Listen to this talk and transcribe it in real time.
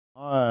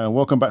and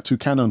welcome back to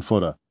Cannon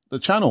Fodder, the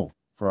channel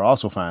for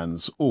Arsenal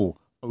fans all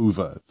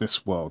over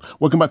this world.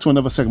 Welcome back to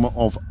another segment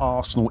of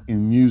Arsenal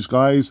in News,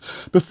 guys.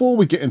 Before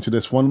we get into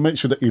this one, make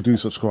sure that you do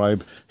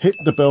subscribe, hit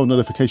the bell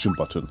notification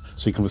button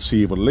so you can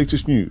receive all the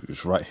latest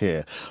news right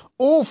here.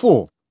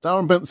 Awful!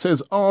 Darren Bent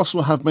says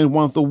Arsenal have made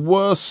one of the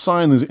worst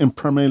signings in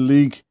Premier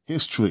League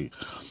history.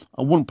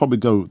 I wouldn't probably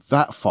go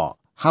that far.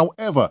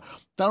 However,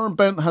 Darren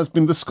Bent has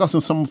been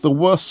discussing some of the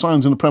worst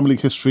signs in the Premier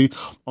League history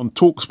on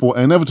TalkSport,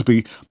 and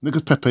inevitably,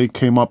 Nicolas Pepe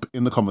came up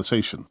in the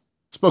conversation.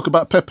 Spoke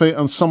about Pepe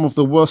and some of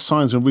the worst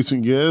signs in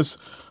recent years.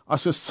 I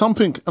said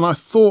something, and I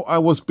thought I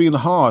was being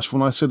harsh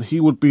when I said he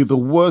would be the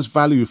worst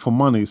value for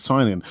money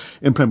signing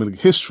in Premier League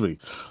history.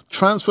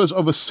 Transfers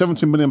over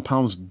 £70 million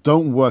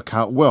don't work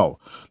out well.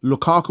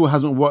 Lukaku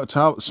hasn't worked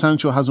out.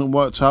 Sancho hasn't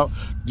worked out.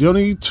 The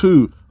only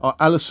two are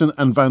Alisson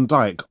and Van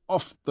Dijk,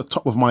 off the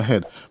top of my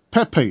head.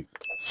 Pepe,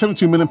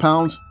 £72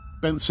 million,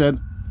 Bent said,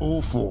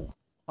 awful.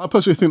 I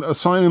personally think that the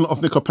signing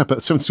of Nicolas Pepe at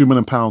 £72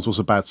 million was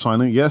a bad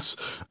signing, yes,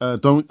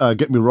 don't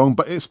get me wrong,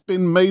 but it's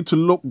been made to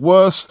look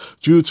worse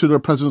due to the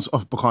presence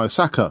of Bukayo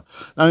Saka.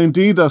 Now,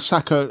 indeed,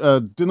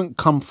 Saka didn't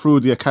come through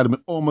the academy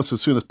almost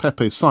as soon as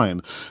Pepe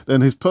signed,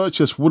 then his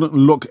purchase wouldn't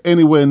look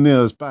anywhere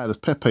near as bad, as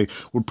Pepe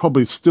would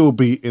probably still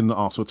be in the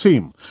Arsenal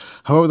team.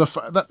 However, the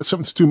fact that the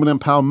 £72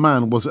 million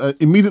man was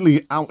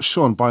immediately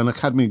outshone by an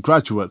academy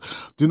graduate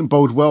didn't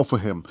bode well for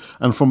him,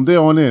 and from there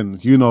on in,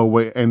 you know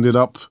where it ended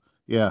up,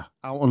 yeah,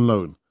 out on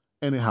loan.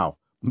 Anyhow,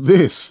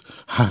 this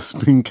has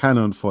been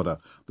Cannon Fodder,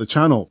 the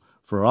channel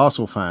for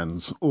Arsenal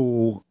fans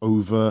all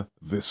over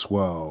this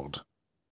world.